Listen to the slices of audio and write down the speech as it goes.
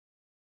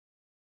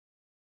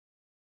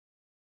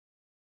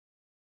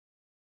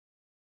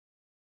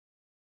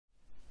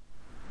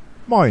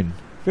Moin,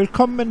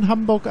 willkommen in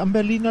Hamburg am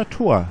Berliner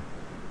Tor.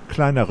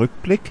 Kleiner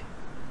Rückblick.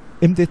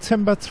 Im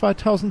Dezember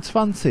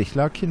 2020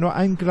 lag hier nur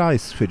ein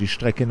Gleis für die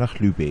Strecke nach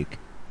Lübeck.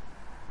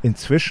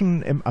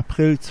 Inzwischen, im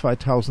April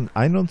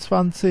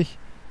 2021,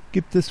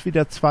 gibt es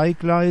wieder 2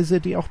 Gleise,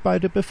 die auch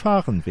beide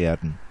befahren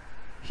werden.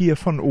 Hier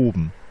von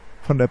oben,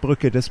 von der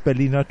Brücke des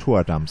Berliner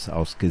Tordamms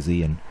aus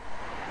gesehen.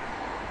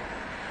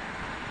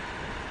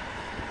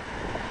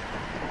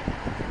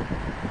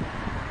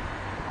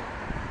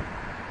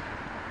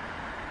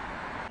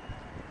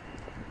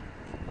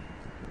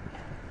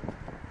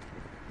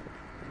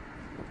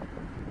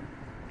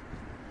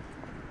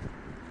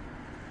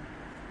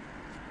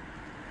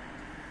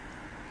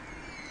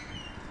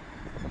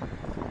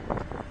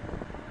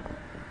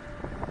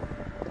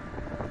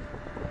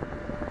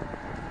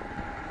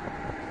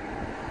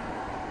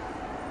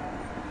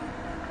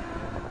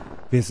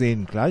 Wir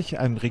sehen gleich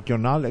einen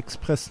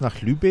Regionalexpress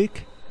nach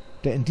Lübeck,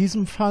 der in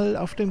diesem Fall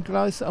auf dem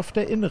Gleis auf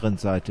der inneren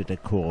Seite der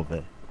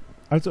Kurve,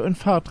 also in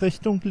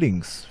Fahrtrichtung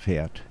links,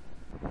 fährt.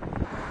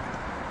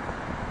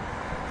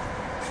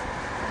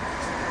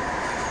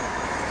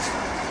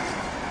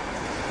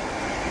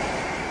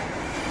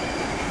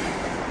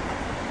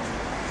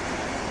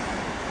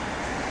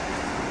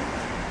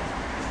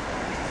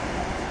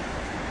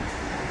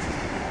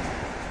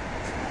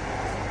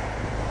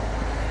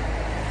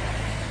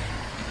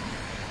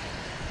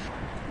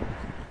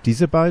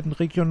 Diese beiden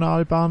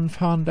Regionalbahnen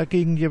fahren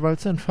dagegen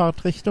jeweils in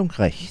Fahrtrichtung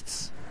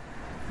rechts.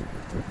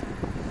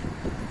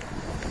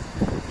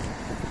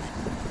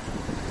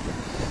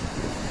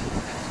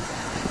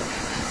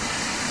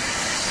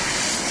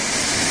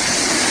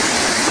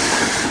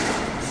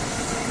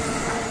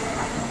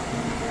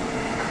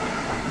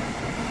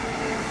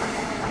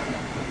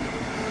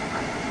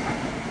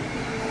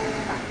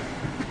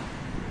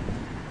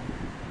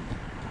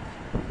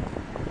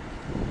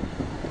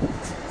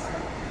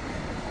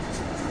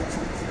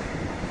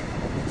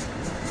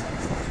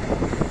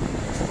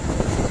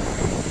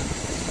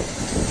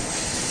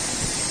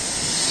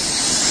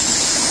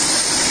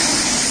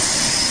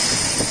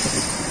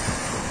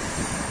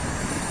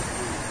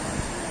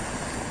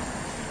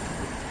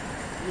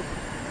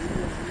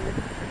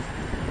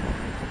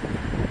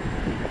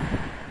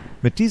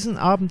 Mit diesen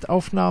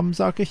Abendaufnahmen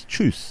sage ich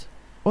Tschüss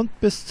und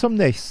bis zum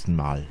nächsten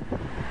Mal.